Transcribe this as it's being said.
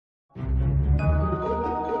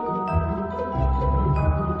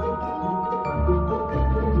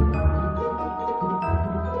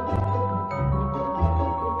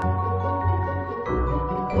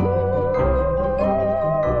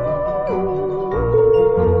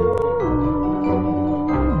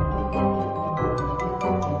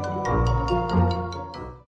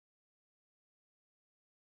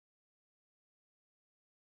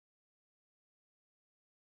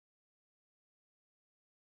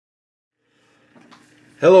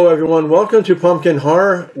Hello everyone, welcome to Pumpkin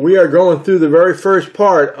Horror. We are going through the very first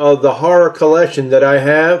part of the horror collection that I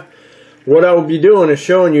have. What I will be doing is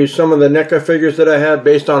showing you some of the Neca figures that I have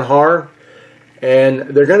based on horror. And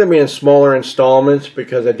they're going to be in smaller installments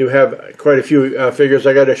because I do have quite a few figures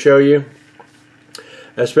I got to show you.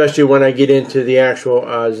 Especially when I get into the actual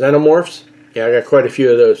xenomorphs. Yeah, I got quite a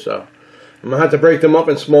few of those, so I'm going to have to break them up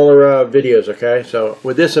in smaller videos, okay? So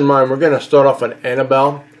with this in mind, we're going to start off with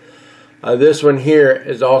Annabelle. This one here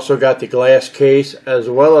has also got the glass case as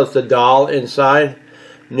well as the doll inside.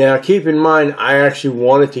 Now keep in mind, I actually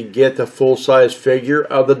wanted to get the full-size figure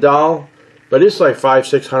of the doll, but it's like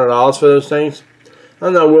 $500–600 for those things.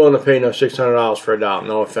 I'm not willing to pay no $600 for a doll,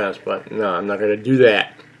 no offense, but no, I'm not going to do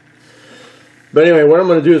that. But anyway, what I'm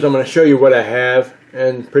going to do is I'm going to show you what I have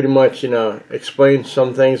and pretty much, explain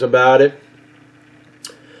some things about it.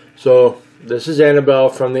 So this is Annabelle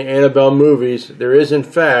from the Annabelle movies. There is, in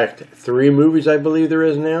fact, 3 movies I believe there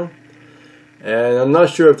is now. And I'm not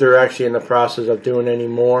sure if they're actually in the process of doing any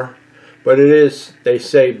more. But it is, they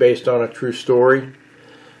say, based on a true story.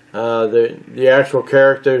 The actual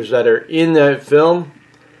characters that are in that film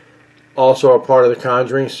also are part of the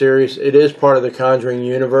Conjuring series. It is part of the Conjuring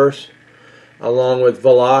universe, along with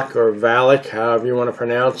Valak or Valak, however you want to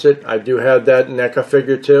pronounce it. I do have that Neca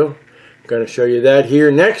figure too. I'm going to show you that here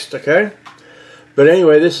next, okay? But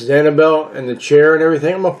anyway, this is Annabelle and the chair and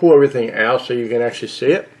everything. I'm going to pull everything out so you can actually see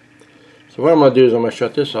it. So what I'm going to do is I'm going to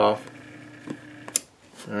shut this off.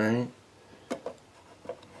 Alright.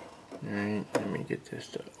 Alright, let me get this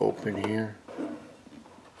to open here.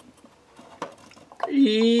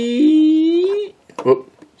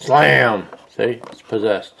 Whoop, slam! See, it's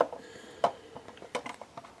possessed.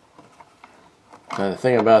 Now the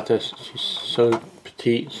thing about this, she's so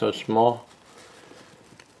petite, so small.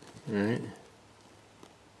 Alright.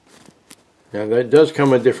 Now that does come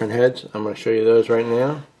with different heads. I'm going to show you those right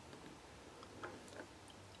now.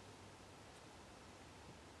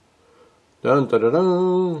 Dun dun dun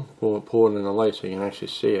dun. Pull it in the light so you can actually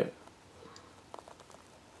see it.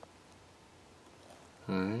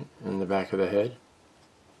 Alright, in the back of the head.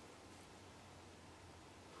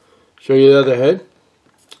 Show you the other head.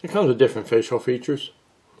 It comes with different facial features.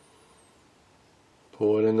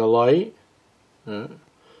 Pull it in the light. There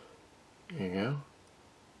you go.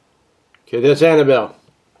 Okay, that's Annabelle.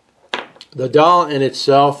 The doll in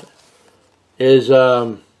itself is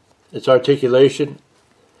its articulation.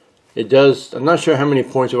 It does, I'm not sure how many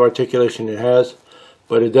points of articulation it has,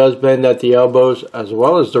 but it does bend at the elbows as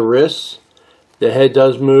well as the wrists. The head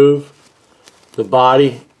does move. The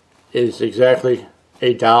body is exactly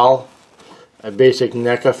a doll, a basic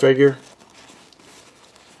Neca figure.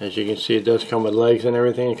 As you can see, it does come with legs and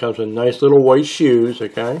everything. It comes with nice little white shoes,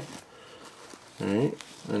 okay? Alright,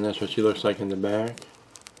 and that's what she looks like in the back.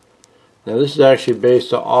 Now this is actually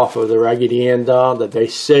based off of the Raggedy Ann doll that they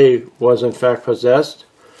say was in fact possessed.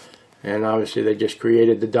 And obviously they just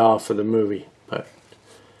created the doll for the movie. But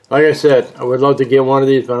like I said, I would love to get one of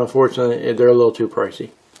these, but unfortunately they're a little too pricey.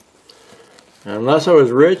 And unless I was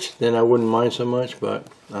rich, then I wouldn't mind so much, but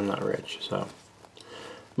I'm not rich, so.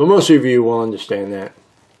 But most of you will understand that.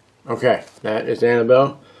 Okay, that is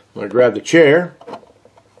Annabelle. I'm going to grab the chair.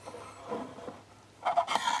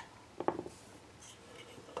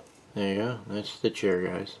 There you go. That's the chair,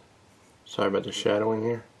 guys. Sorry about the shadowing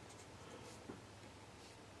here.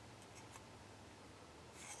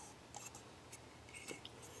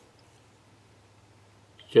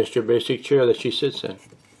 Just your basic chair that she sits in.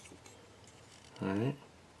 Alright.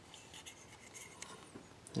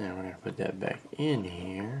 Now we're going to put that back in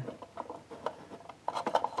here.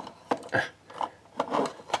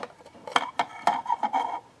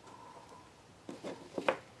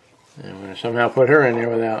 And we're going to somehow put her in there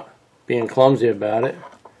without being clumsy about it.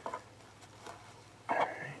 Alright.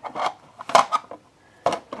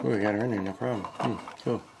 Oh, we got her in there, no problem.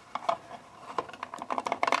 Cool.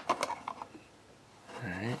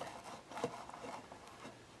 Alright.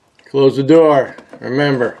 Close the door.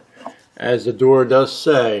 Remember, as the door does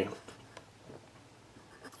say,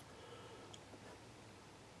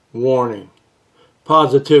 warning,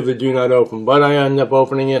 positively do not open. But I end up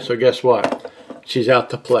opening it, so guess what? She's out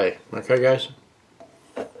to play. Okay, guys?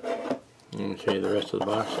 Let me show you the rest of the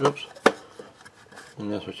box. Oops.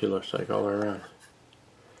 And that's what she looks like all the way around.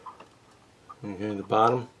 Okay, the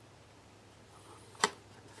bottom.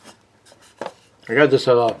 I got this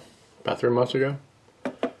about 3 months ago.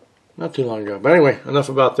 Not too long ago. But anyway, enough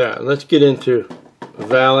about that. Let's get into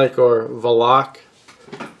Valak or Valak.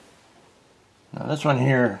 Now this one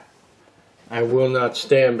here, I will not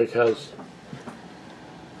stand because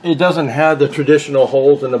it doesn't have the traditional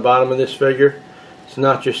holes in the bottom of this figure. It's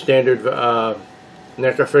not your standard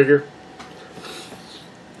Neca figure.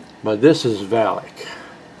 But this is Valak.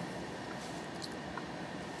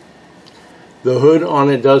 The hood on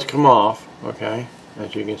it does come off, okay,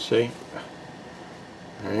 as you can see.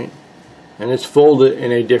 Alright. And it's folded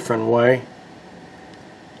in a different way.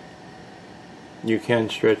 You can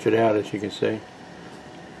stretch it out, as you can see.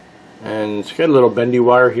 And it's got a little bendy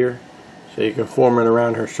wire here, so you can form it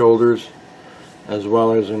around her shoulders as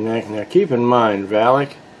well as her neck. Now keep in mind,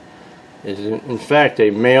 Valak is in fact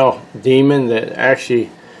a male demon that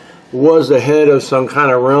actually was the head of some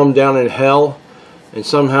kind of realm down in hell, and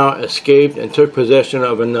somehow escaped and took possession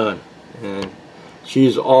of a nun. And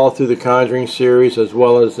she's all through the Conjuring series as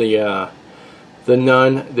well as the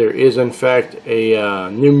Nun. There is in fact a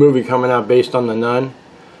new movie coming out based on the Nun.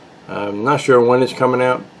 I'm not sure when it's coming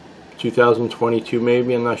out. 2022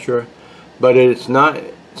 maybe, I'm not sure. But it's not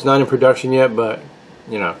in production yet, but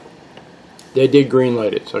you know, they did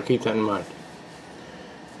greenlight it, so keep that in mind.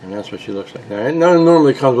 And that's what she looks like. Now, it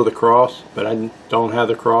normally comes with a cross, but I don't have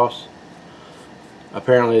the cross.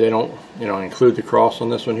 Apparently they don't, you know, include the cross on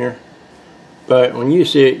this one here. But when you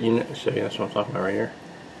see it, you know, see, that's what I'm talking about right here.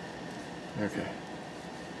 Okay.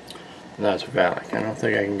 And that's Valak. I don't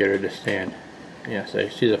think I can get her to stand. Yeah, see,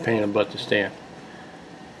 she's a pain in the butt to stand.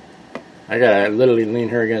 I gotta literally lean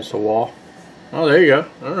her against the wall. Oh, there you go.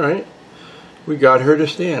 Alright. We got her to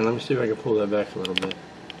stand. Let me see if I can pull that back a little bit.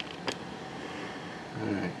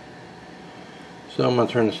 Alright. So I'm gonna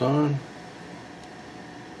turn this on.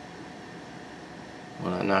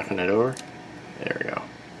 Well, I'm knocking it over. There we go.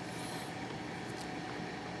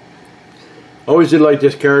 Always did like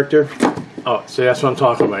this character. Oh, see, that's what I'm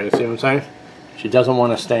talking about. You see what I'm saying? She doesn't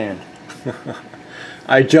want to stand.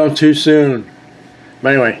 I jumped too soon.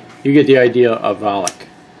 But anyway, you get the idea of Valak.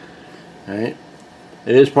 Alright?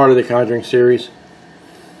 It is part of the Conjuring series.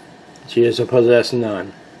 She is a possessed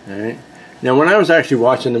nun. Alright? Now, when I was actually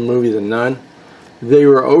watching the movie The Nun, they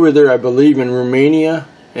were over there, I believe, in Romania.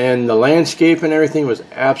 And the landscape and everything was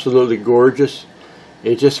absolutely gorgeous.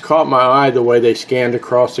 It just caught my eye the way they scanned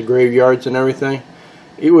across the graveyards and everything.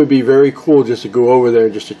 It would be very cool just to go over there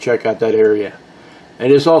just to check out that area.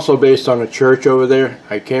 And it's also based on a church over there.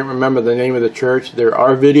 I can't remember the name of the church. There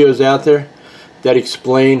are videos out there that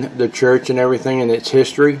explain the church and everything and its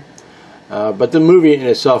history. But the movie in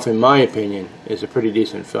itself, in my opinion, is a pretty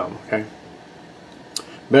decent film. Okay.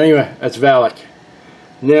 But anyway, that's Valak.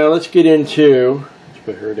 Now let's get into...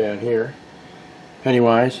 Put her down here.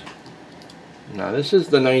 Pennywise. Now this is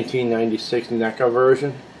the 1996 Neca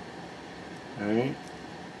version. Alright.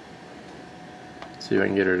 See if I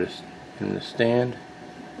can get her in the stand.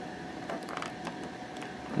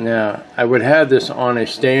 Now I would have this on a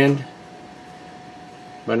stand,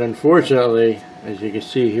 but unfortunately, as you can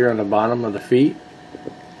see here on the bottom of the feet,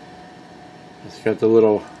 it's got the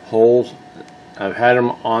little holes. I've had them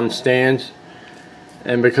on stands,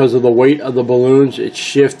 and because of the weight of the balloons, it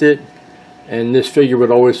shifted, and this figure would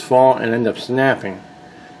always fall and end up snapping.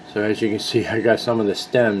 So as you can see, I got some of the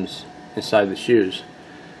stems inside the shoes.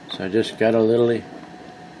 So I just got to literally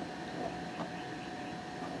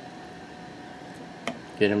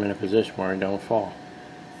get him in a position where he don't fall.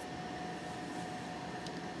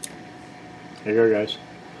 There you go, guys.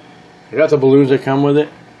 I got the balloons that come with it.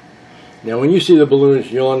 Now when you see the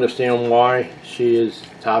balloons, you'll understand why she is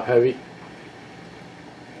top heavy.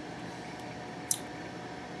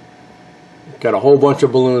 Got a whole bunch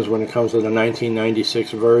of balloons when it comes to the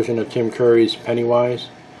 1996 version of Tim Curry's Pennywise.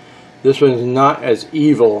 This one's not as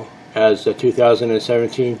evil as the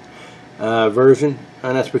 2017 version,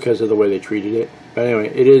 and that's because of the way they treated it. But anyway,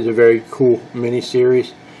 it is a very cool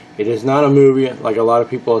mini-series. It is not a movie like a lot of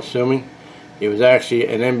people are assuming. It was actually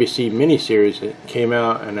an NBC mini-series that came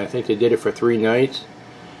out, and I think they did it for 3 nights.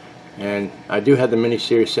 And I do have the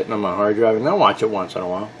mini-series sitting on my hard drive, and I'll watch it once in a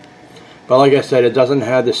while. But like I said, it doesn't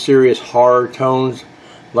have the serious horror tones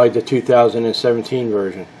like the 2017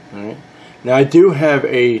 version. Alright? Now I do have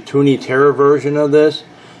a Toony Terror version of this,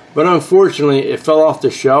 but unfortunately it fell off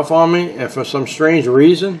the shelf on me, and for some strange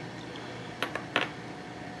reason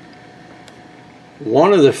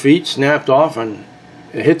one of the feet snapped off and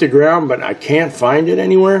it hit the ground, but I can't find it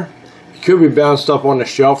anywhere. It could be bounced up on the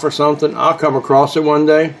shelf or something. I'll come across it one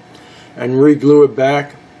day and re-glue it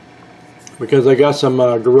back, because I got some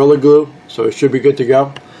Gorilla Glue, so it should be good to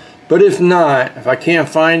go. But if not, if I can't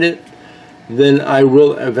find it, then I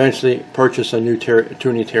will eventually purchase a new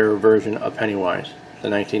Toony Terror version of Pennywise, the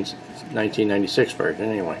 1996 version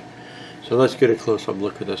anyway. So let's get a close-up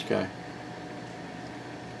look at this guy.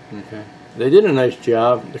 Okay, they did a nice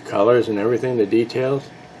job, the colors and everything, the details.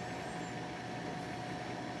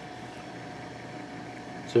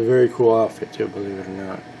 It's a very cool outfit too, believe it or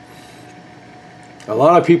not. A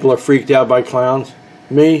lot of people are freaked out by clowns.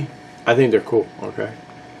 Me, I think they're cool, okay?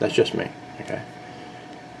 That's just me, okay?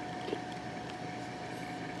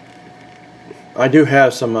 I do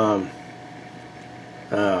have some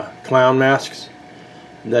clown masks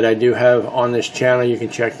that I do have on this channel. You can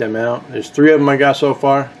check them out. There's 3 of them I got so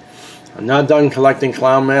far. I'm not done collecting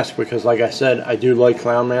clown masks because, like I said, I do like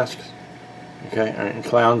clown masks, okay, and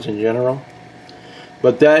clowns in general.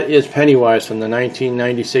 But that is Pennywise from the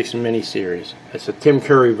 1996 miniseries. It's a Tim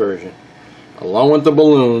Curry version, along with the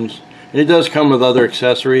balloons. And it does come with other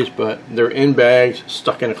accessories, but they're in bags,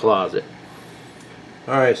 stuck in a closet.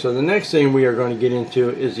 Alright, so the next thing we are going to get into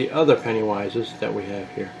is the other Pennywises that we have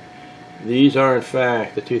here. These are, in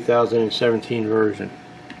fact, the 2017 version.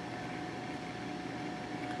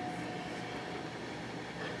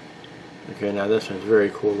 Okay, now this one's very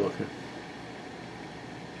cool looking.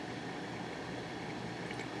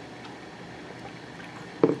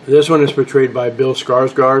 This one is portrayed by Bill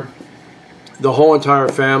Skarsgård. The whole entire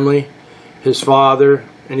family, his father,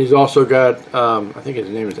 and he's also got, I think his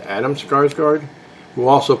name is Adam Skarsgård, who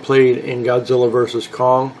also played in Godzilla vs.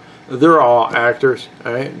 Kong. They're all actors,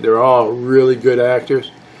 right? They're all really good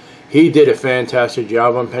actors. He did a fantastic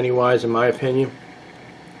job on Pennywise, in my opinion.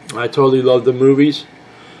 I totally loved the movies.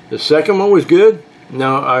 The second one was good.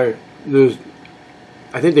 Now, I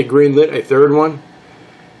think they greenlit a third one.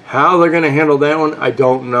 How they're going to handle that one, I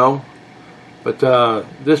don't know. But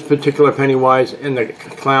this particular Pennywise in the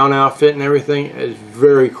clown outfit and everything is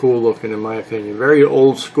very cool looking, in my opinion. Very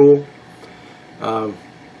old school. But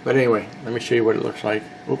anyway, let me show you what it looks like.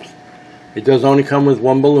 Oops. It does only come with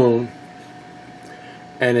 1 balloon.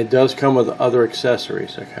 And it does come with other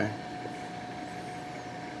accessories, okay?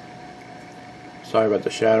 Sorry about the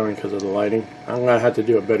shadowing because of the lighting. I'm going to have to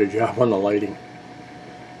do a better job on the lighting.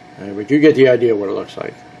 But you get the idea what it looks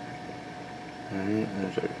like. And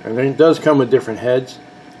then it does come with different heads.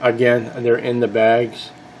 Again, they're in the bags,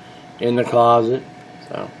 in the closet.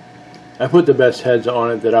 So I put the best heads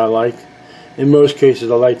on it that I like. In most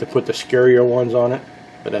cases, I like to put the scarier ones on it,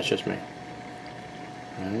 but that's just me.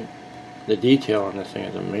 Alright. The detail on this thing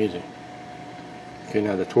is amazing. Okay,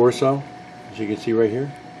 now the torso, as you can see right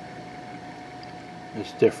here,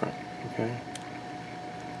 it's different. Okay,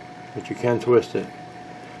 but you can twist it.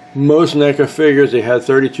 Most Neca figures, they have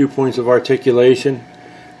 32 points of articulation.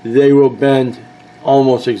 They will bend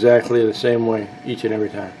almost exactly the same way each and every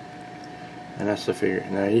time. And that's the figure.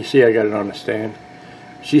 Now you see I got it on the stand.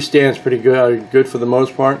 She stands pretty good for the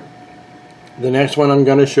most part. The next one I'm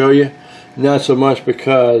going to show you, not so much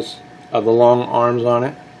because of the long arms on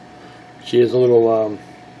it. She is a little,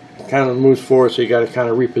 kind of moves forward, so you got to kind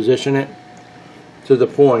of reposition it to the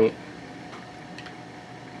point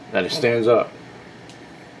that it stands up.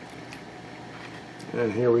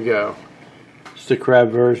 And here we go. It's the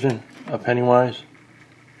crab version of Pennywise.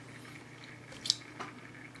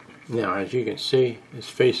 Now, as you can see, his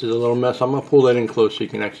face is a little mess. I'm going to pull that in close so you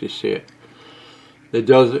can actually see it. It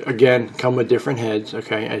does, again, come with different heads.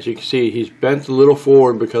 Okay, as you can see, he's bent a little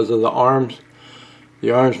forward because of the arms.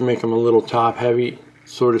 The arms make him a little top heavy,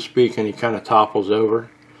 so to speak, and he kind of topples over.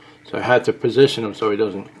 So I had to position him so he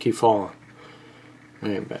doesn't keep falling.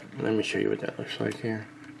 But let me show you what that looks like here.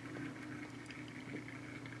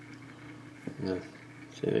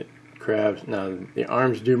 See the crabs. Now the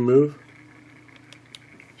arms do move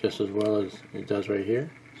just as well as it does right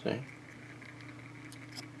here. See?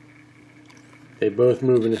 They both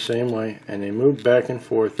move in the same way, and they move back and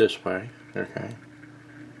forth this way. Okay.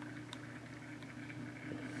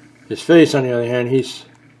 His face, on the other hand, he's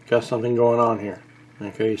got something going on here.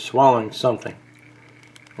 Okay, he's swallowing something,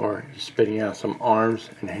 or he's spitting out some arms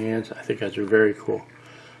and hands. I think that's very cool.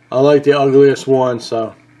 I like the ugliest one,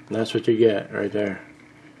 so that's what you get right there.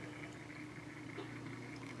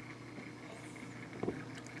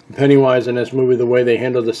 Pennywise in this movie, the way they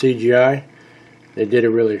handled the CGI, they did a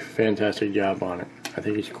really fantastic job on it. I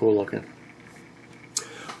think he's cool looking.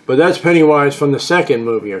 But that's Pennywise from the second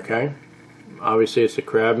movie, okay? Obviously it's a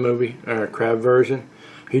crab movie, or a crab version.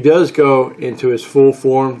 He does go into his full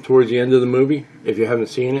form towards the end of the movie, if you haven't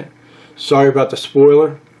seen it. Sorry about the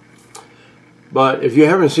spoiler. But if you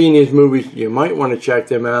haven't seen these movies, you might want to check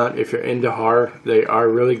them out if you're into horror. They are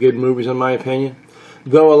really good movies in my opinion.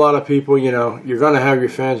 Though a lot of people, you know, you're going to have your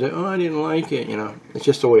fans say, oh, I didn't like it, you know. It's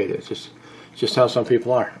just the way it is. It's just how some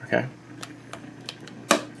people are, okay?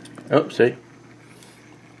 Oh, see?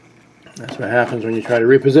 That's what happens when you try to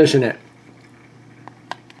reposition it.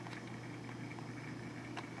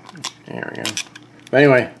 There we go. But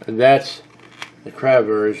anyway, that's the crab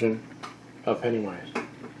version of Pennywise.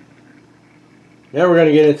 Now we're going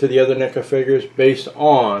to get into the other Neca figures based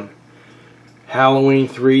on Halloween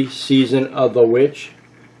 3 Season of the Witch.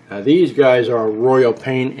 Now these guys are a royal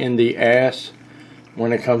pain in the ass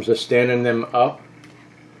when it comes to standing them up.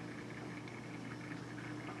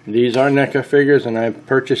 These are NECA figures, and I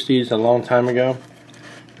purchased these a long time ago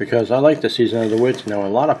because I like the Season of the Witch. Now a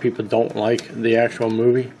lot of people don't like the actual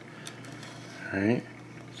movie. Alright,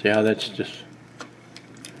 see how that's just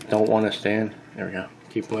don't want to stand. There we go.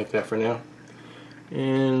 Keep them like that for now.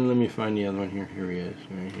 And let me find the other one here. Here he is,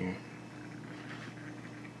 right here.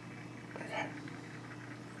 Okay.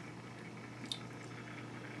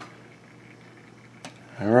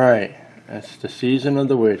 Alright, that's the Season of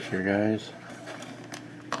the Witch here, guys.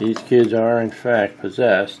 These kids are in fact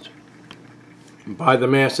possessed by the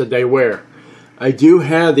mask that they wear. I do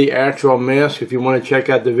have the actual mask if you want to check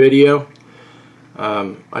out the video.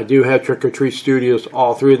 I do have Trick or Treat Studios,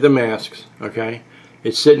 all three of the masks. Okay,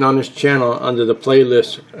 it's sitting on this channel under the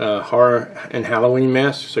playlist horror and Halloween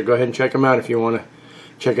masks, so go ahead and check them out if you want to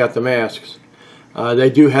check out the masks. They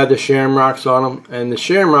do have the shamrocks on them, and the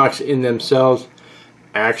shamrocks in themselves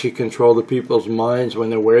actually control the people's minds when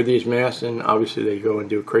they wear these masks, and obviously they go and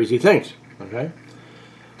do crazy things. Okay,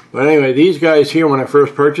 but anyway, these guys here, when I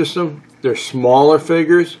first purchased them, they're smaller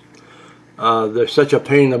figures. They're such a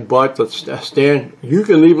pain in the butt to stand. You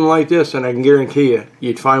can leave them like this, and I can guarantee you,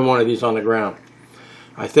 you'd find one of these on the ground.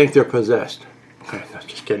 I think they're possessed. Okay, no,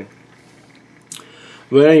 just kidding.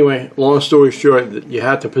 But anyway, long story short, you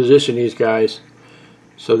have to position these guys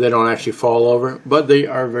so they don't actually fall over, but they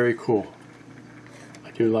are very cool. I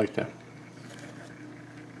do like them.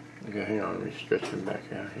 Okay, hang on, let me stretch them back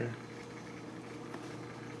out here.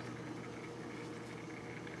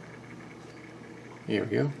 Here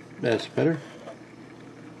we go. That's better.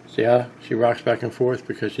 See how she rocks back and forth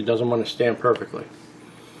because she doesn't want to stand perfectly.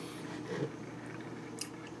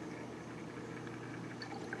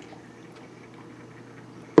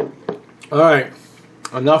 Alright,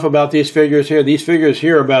 enough about these figures here. These figures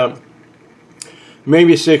here are about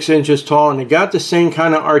maybe 6 inches tall, and they got the same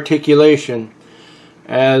kind of articulation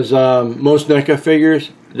as most NECA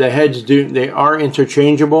figures. The heads they are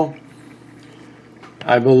interchangeable.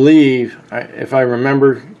 I believe, if I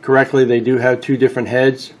remember correctly, they do have 2 different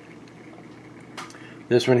heads.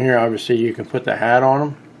 This one here, obviously, you can put the hat on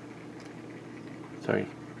him. So you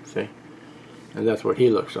see, and that's what he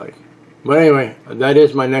looks like. But anyway, that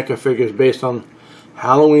is my NECA figures based on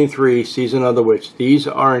Halloween 3 Season of the Witch. These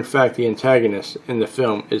are in fact the antagonists in the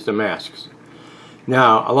film, is the masks.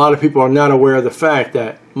 Now, a lot of people are not aware of the fact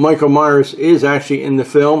that Michael Myers is actually in the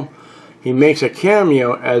film. He makes a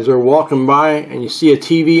cameo as they're walking by and you see a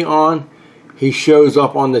TV on. He shows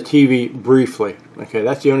up on the TV briefly. Okay,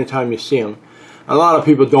 that's the only time you see him. A lot of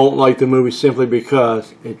people don't like the movie simply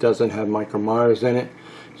because it doesn't have Michael Myers in it.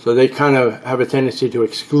 So they kind of have a tendency to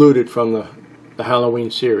exclude it from the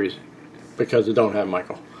Halloween series because they don't have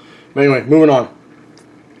Michael. But anyway, moving on.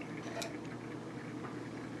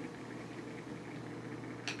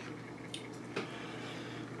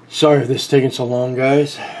 Sorry if this is taking so long,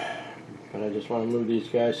 guys. But I just want to move these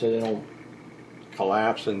guys so they don't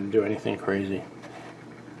collapse and do anything crazy.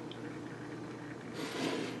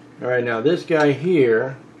 Alright, now this guy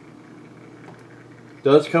here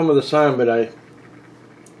does come with a sign, but I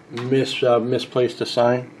misplaced the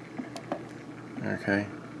sign. Okay.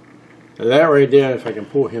 Now that right there, if I can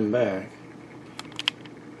pull him back,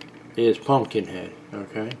 is Pumpkinhead.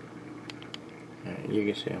 Okay. You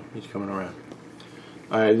can see him. He's coming around.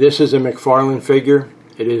 Alright, this is a McFarlane figure.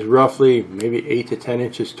 It is roughly maybe 8 to 10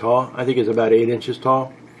 inches tall. I think it's about 8 inches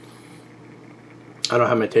tall. I don't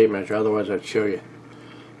have my tape measure, otherwise I'd show you.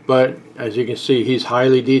 But as you can see, he's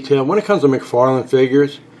highly detailed. When it comes to McFarlane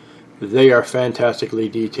figures, they are fantastically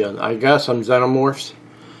detailed. I got some Xenomorphs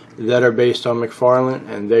that are based on McFarlane,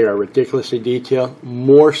 and they are ridiculously detailed.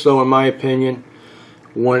 More so, in my opinion,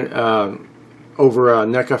 when over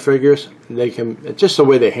NECA figures. They can, just the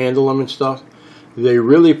way they handle them and stuff. They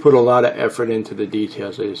really put a lot of effort into the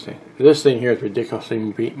details of this thing. This thing here is ridiculously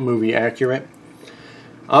movie accurate.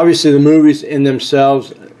 Obviously, the movies in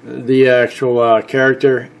themselves, the actual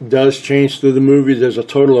character does change through the movies. There's a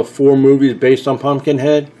total of 4 movies based on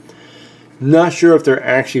Pumpkinhead. Not sure if they're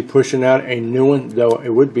actually pushing out a new one, though it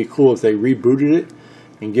would be cool if they rebooted it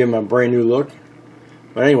and give him a brand new look.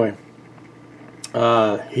 But anyway,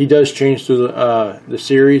 he does change through the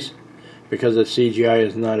series because the CGI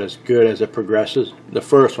is not as good as it progresses. The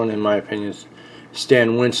first one, in my opinion, is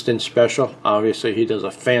Stan Winston special. Obviously, he does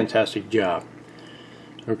a fantastic job.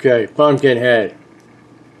 Okay, Pumpkinhead.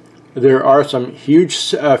 There are some huge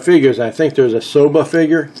figures. I think there's a Soba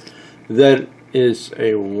figure that is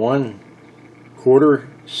a 1/4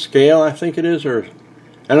 scale, I think it is, or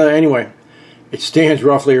I don't know. Anyway, It stands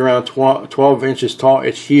roughly around 12 inches tall.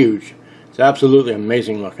 It's huge. It's absolutely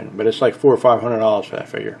amazing looking, but it's like $400 or $500 for that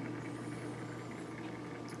figure.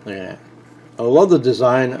 Look at that. I love the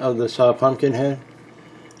design of this pumpkin head.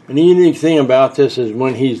 And the unique thing about this is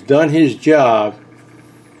when he's done his job,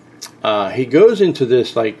 he goes into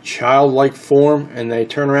this like childlike form, and they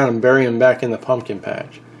turn around and bury him back in the pumpkin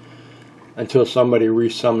patch until somebody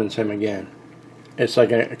resummons him again. It's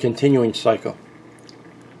like a continuing cycle.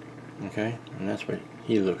 Okay, and that's what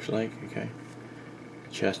he looks like. Okay,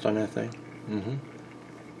 chest on that thing.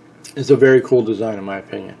 It's a very cool design in my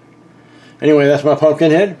opinion. Anyway, that's my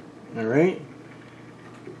pumpkin head. Alright.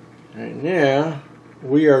 Right now,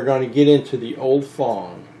 we are going to get into the old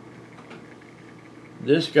Faun.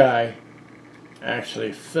 This guy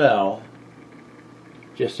actually fell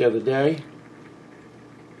just the other day.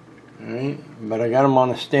 Alright, but I got him on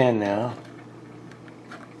the stand now.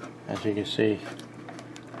 As you can see.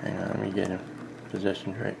 Hang on, let me get him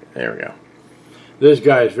positioned right. There we go. This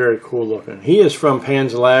guy is very cool looking. He is from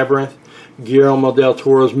Pan's Labyrinth, Guillermo del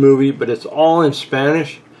Toro's movie, but it's all in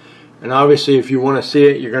Spanish. And obviously, if you want to see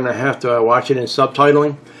it, you're going to have to watch it in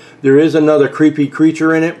subtitling. There is another creepy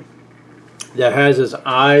creature in it that has his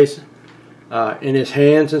eyes in his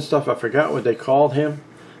hands and stuff. I forgot what they called him.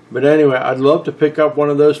 But anyway, I'd love to pick up one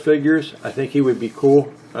of those figures. I think he would be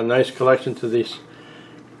cool. A nice collection to these,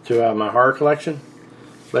 to my horror collection.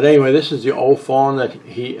 But anyway, this is the old Faun that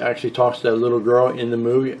he actually talks to that little girl in the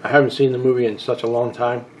movie. I haven't seen the movie in such a long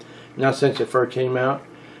time. Not since it first came out.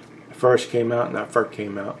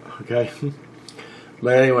 Okay?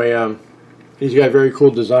 But anyway, he's got very cool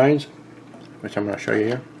designs, which I'm going to show you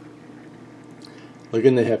here. Look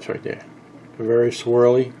in the hips right there. Very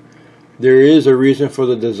swirly. There is a reason for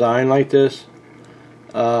the design like this.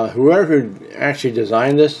 Whoever actually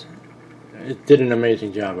designed this, it did an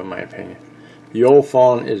amazing job in my opinion. The old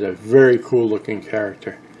Faun is a very cool looking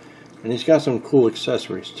character. And he's got some cool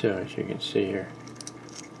accessories too, as you can see here.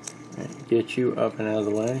 Right, get you up and out of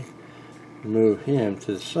the way. Move him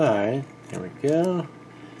to the side. There we go.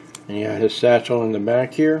 And you got his satchel in the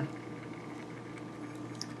back here,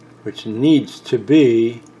 which needs to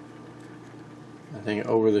be, I think,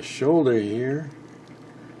 over the shoulder here,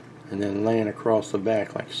 and then laying across the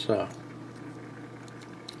back like so.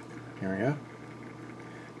 Here we go.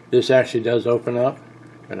 This actually does open up,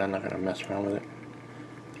 but I'm not going to mess around with it.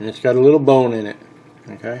 And it's got a little bone in it,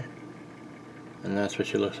 okay? And that's what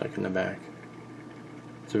she looks like in the back.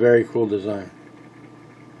 It's a very cool design.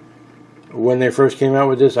 When they first came out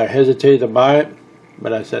with this, I hesitated to buy it,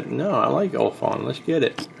 but I said, no, I like old Faun, let's get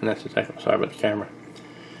it. And that's exactly, sorry about the camera.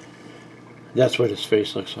 That's what his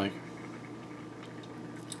face looks like.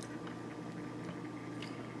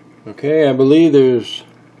 Okay, I believe there's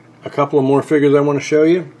a couple of more figures I want to show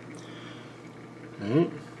you.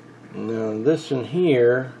 Alright. Now this in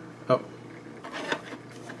here, oh,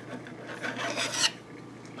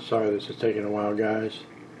 sorry this is taking a while guys.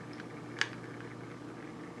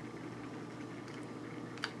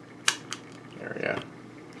 There we go.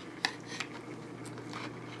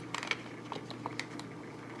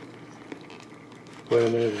 Put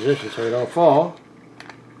them in a position so they don't fall.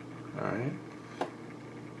 Alright.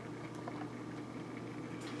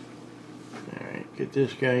 Alright, get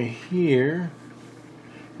this guy here.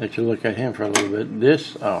 Let you look at him for a little bit.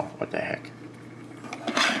 This, oh, what the heck.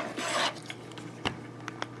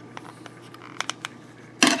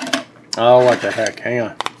 Oh, what the heck. Hang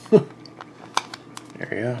on. There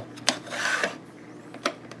we go.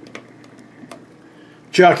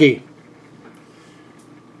 Chucky.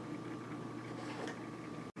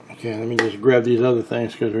 Okay, let me just grab these other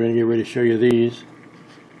things because we're going to get ready to show you these.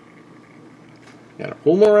 Got to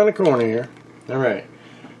pull them around the corner here. Alright.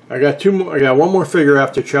 I got one more figure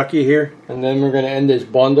after Chucky here, and then we're going to end this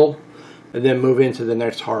bundle and then move into the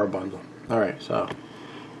next horror bundle. Alright, so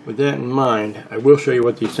with that in mind, I will show you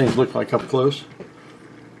what these things look like up close.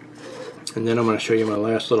 And then I'm going to show you my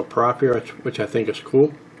last little prop here, which I think is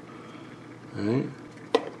cool. Alright.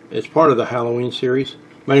 It's part of the Halloween series.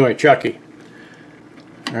 But anyway, Chucky.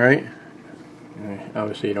 Alright.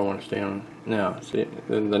 Obviously you don't want to stay on. Now, see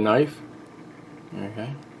the knife.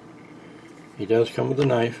 Okay. He does come with a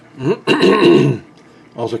knife.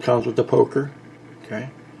 Also comes with the poker. Okay.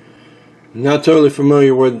 Not totally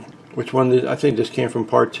familiar with which one. I think this came from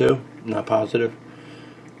part 2. Not positive.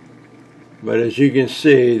 But as you can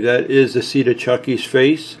see, that is the seat of Chucky's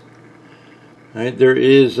face. Right. There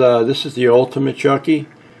is. This is the ultimate Chucky.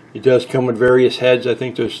 It does come with various heads. I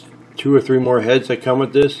think there's 2 or 3 more heads that come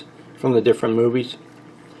with this from the different movies.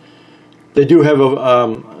 They do have a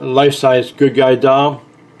life-size good guy doll.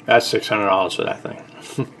 That's $600 for that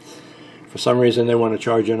thing. For some reason, they want to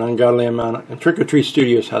charge an ungodly amount. And Trick or Treat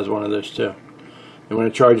Studios has one of those too. They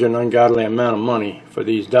want to charge an ungodly amount of money for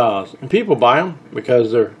these dolls, and people buy them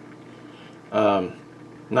because they're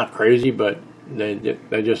not crazy, but they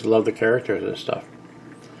just love the characters and stuff.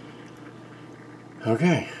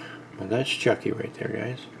 Okay, well, that's Chucky right there,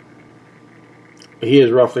 guys. He is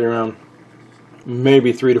roughly around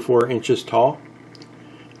maybe 3 to 4 inches tall,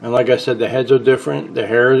 and like I said, the heads are different. The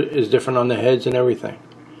hair is different on the heads and everything.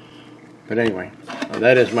 But anyway,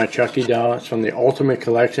 that is my Chucky doll. It's from the Ultimate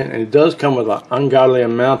Collection, and it does come with an ungodly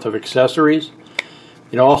amount of accessories.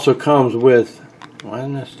 It also comes with, why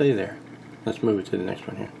didn't that stay there? Let's move it to the next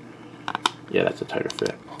one here. Yeah, that's a tighter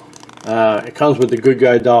fit. It comes with the Good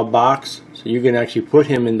Guy doll box, so you can actually put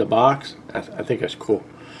him in the box. I think that's cool.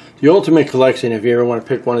 The Ultimate Collection, if you ever want to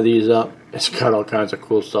pick one of these up, it's got all kinds of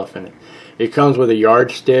cool stuff in it. It comes with a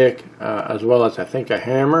yardstick, as well as I think a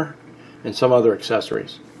hammer and some other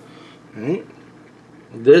accessories. Right.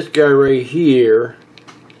 This guy right here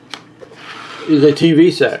is a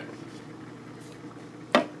TV set.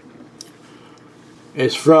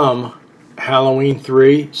 It's from Halloween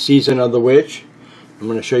 3, Season of the Witch. I'm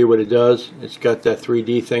going to show you what it does. It's got that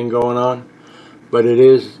 3D thing going on, but it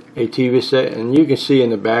is a TV set, and you can see in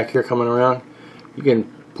the back here coming around. You can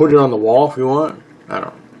put it on the wall if you want.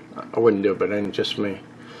 I wouldn't do it, but it's just me.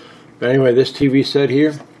 But anyway, this TV set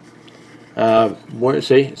here.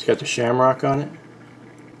 See, it's got the shamrock on it.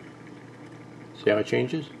 See how it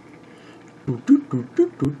changes?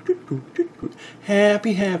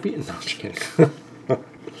 Happy, happy. No, I'm just kidding. But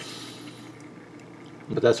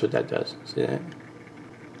that's what that does. See that?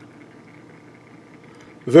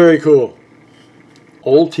 Very cool.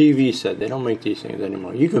 Old TV set. They don't make these things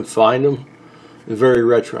anymore. You can find them. They're very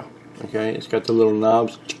retro. Okay, it's got the little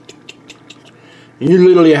knobs. You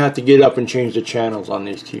literally have to get up and change the channels on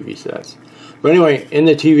these TV sets. But anyway, in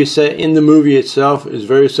the TV set, in the movie itself, is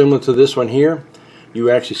very similar to this one here.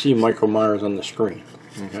 You actually see Michael Myers on the screen.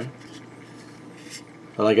 Okay.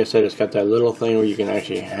 But like I said, it's got that little thing where you can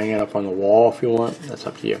actually hang it up on the wall if you want. That's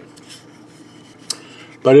up to you.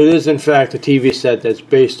 But it is, in fact, a TV set that's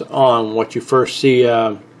based on what you first see,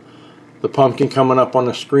 the pumpkin coming up on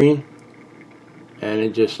the screen. And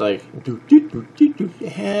it just like,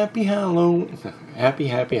 happy Halloween,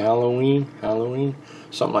 happy Halloween,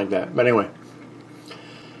 something like that. But anyway,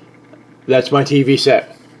 that's my TV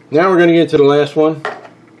set. Now we're going to get to the last one.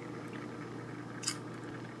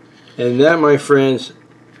 And that, my friends,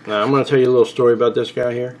 now I'm going to tell you a little story about this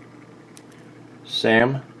guy here.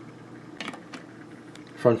 Sam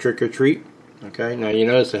from Trick or Treat. Okay, now you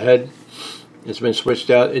notice the head, it's been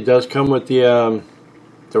switched out. It does come with the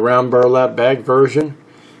round burlap bag version.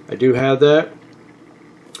 I do have that.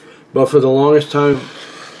 But for the longest time,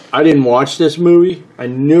 I didn't watch this movie. I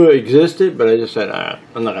knew it existed, but I just said,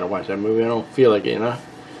 I'm not going to watch that movie. I don't feel like it, you know.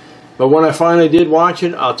 But when I finally did watch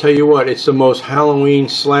it, I'll tell you what, it's the most Halloween /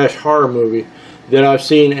 horror movie that I've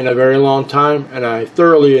seen in a very long time, and I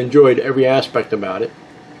thoroughly enjoyed every aspect about it.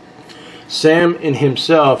 Sam in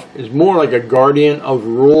himself is more like a guardian of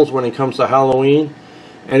rules when it comes to Halloween.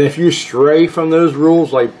 And if you stray from those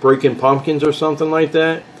rules, like breaking pumpkins or something like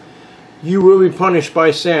that, you will be punished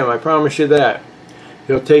by Sam. I promise you that.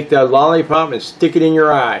 He'll take that lollipop and stick it in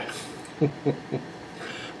your eye.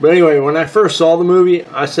 But anyway, when I first saw the movie,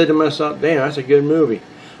 I said to myself, damn, that's a good movie.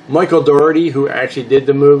 Michael Dougherty, who actually did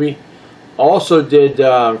the movie, also did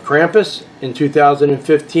Krampus in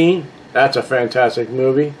 2015. That's a fantastic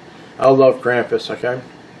movie. I love Krampus, okay?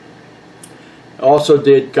 Also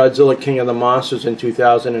did Godzilla King of the Monsters in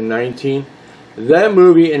 2019. That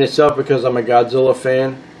movie in itself, because I'm a Godzilla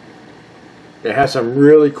fan, it has some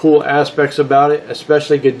really cool aspects about it,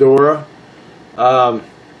 especially Ghidorah.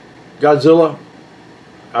 Godzilla,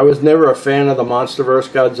 I was never a fan of the MonsterVerse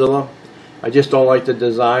Godzilla. I just don't like the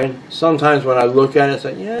design. Sometimes when I look at it, it's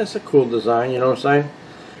like, yeah, it's a cool design, you know what I'm saying?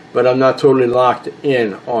 But I'm not totally locked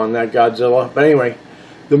in on that Godzilla. But anyway,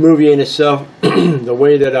 the movie in itself, the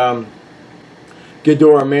way that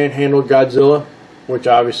Ghidorah manhandled Godzilla, which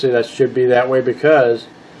obviously that should be that way because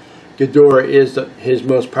Ghidorah is his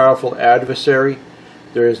most powerful adversary.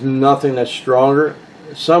 There is nothing that's stronger.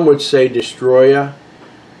 Some would say Destroya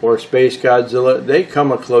or Space Godzilla. They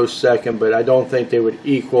come a close second, but I don't think they would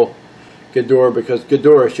equal Ghidorah because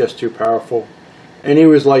Ghidorah is just too powerful. And he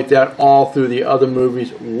was like that all through the other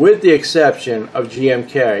movies, with the exception of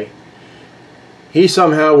GMK. He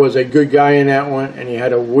somehow was a good guy in that one, and he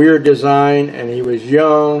had a weird design, and he was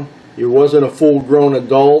young. He wasn't a full-grown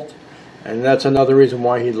adult, and that's another reason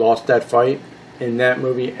why he lost that fight in that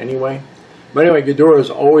movie anyway. But anyway, Ghidorah has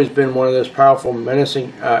always been one of those powerful,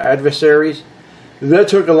 menacing adversaries. That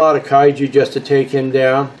took a lot of kaiju just to take him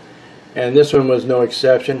down. and this one was no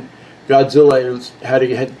exception. Godzilla had to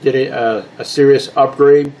get a serious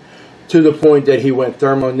upgrade to the point that he went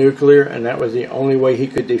thermonuclear, and that was the only way he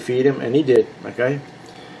could defeat him, and he did. Okay,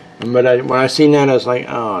 but when I seen that, I was like,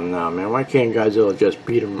 oh no, man, why can't Godzilla just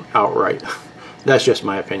beat him outright? That's just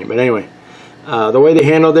my opinion. But anyway, the way they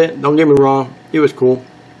handled it, don't get me wrong, it was cool.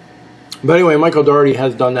 But anyway, Michael Dougherty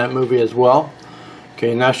has done that movie as well.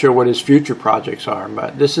 Okay, not sure what his future projects are,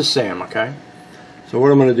 but this is Sam, okay? So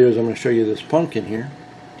what I'm going to do is I'm going to show you this pumpkin here.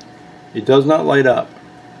 It does not light up.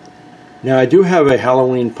 Now, I do have a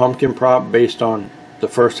Halloween pumpkin prop based on the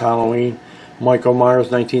first Halloween, Michael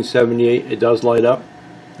Myers, 1978. It does light up,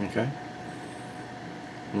 okay?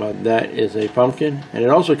 But that is a pumpkin, and it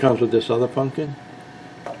also comes with this other pumpkin,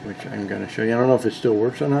 which I'm going to show you. I don't know if it still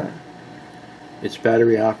works or not. It's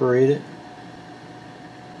battery operated.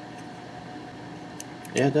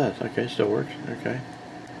 Yeah, it does. Okay, still works. Okay.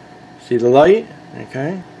 See the light?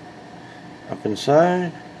 Okay. Up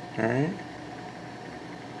inside. Alright.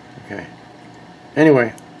 Okay.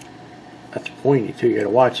 Anyway, that's pointy too. You gotta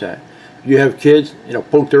watch that. If you have kids, it'll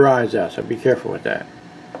poke their eyes out, so be careful with that.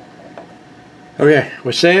 Okay,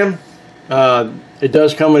 with Sam, it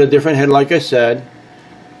does come with a different head, like I said.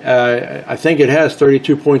 I think it has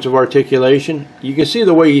 32 points of articulation. You can see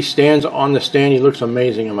the way he stands on the stand. He looks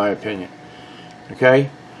amazing, in my opinion. Okay.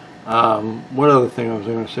 What other thing I was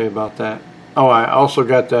going to say about that? Oh, I also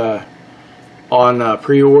got on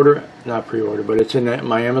pre-order, not pre-order, but it's in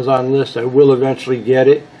my Amazon list. I will eventually get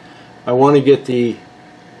it. I want to get the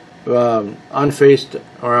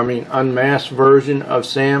unmasked version of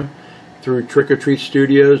Sam through Trick or Treat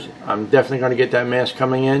Studios. I'm definitely going to get that mask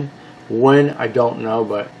coming in. When, I don't know,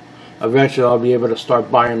 but eventually I'll be able to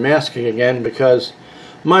start buying masks again, because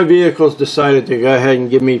my vehicles decided to go ahead and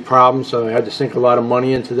give me problems, so I had to sink a lot of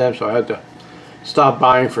money into them, so I had to stop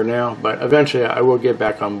buying for now, but eventually I will get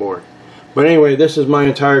back on board. But anyway, this is my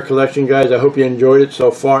entire collection, guys. I hope you enjoyed it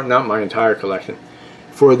so far. Not my entire collection,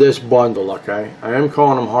 for this bundle, okay? I am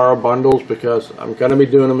calling them horror bundles because I'm going to be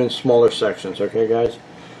doing them in smaller sections, okay, guys?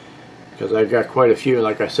 Because I got quite a few.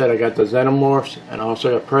 Like I said, I got the Xenomorphs, and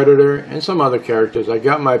also a Predator, and some other characters. I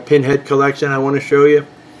got my Pinhead collection I want to show you.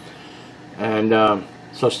 And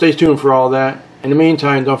so stay tuned for all that. In the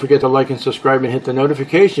meantime, don't forget to like and subscribe and hit the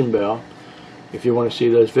notification bell if you want to see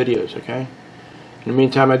those videos, okay? In the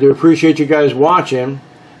meantime, I do appreciate you guys watching.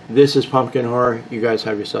 This is Pumpkin Horror. You guys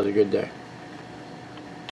have yourselves a good day.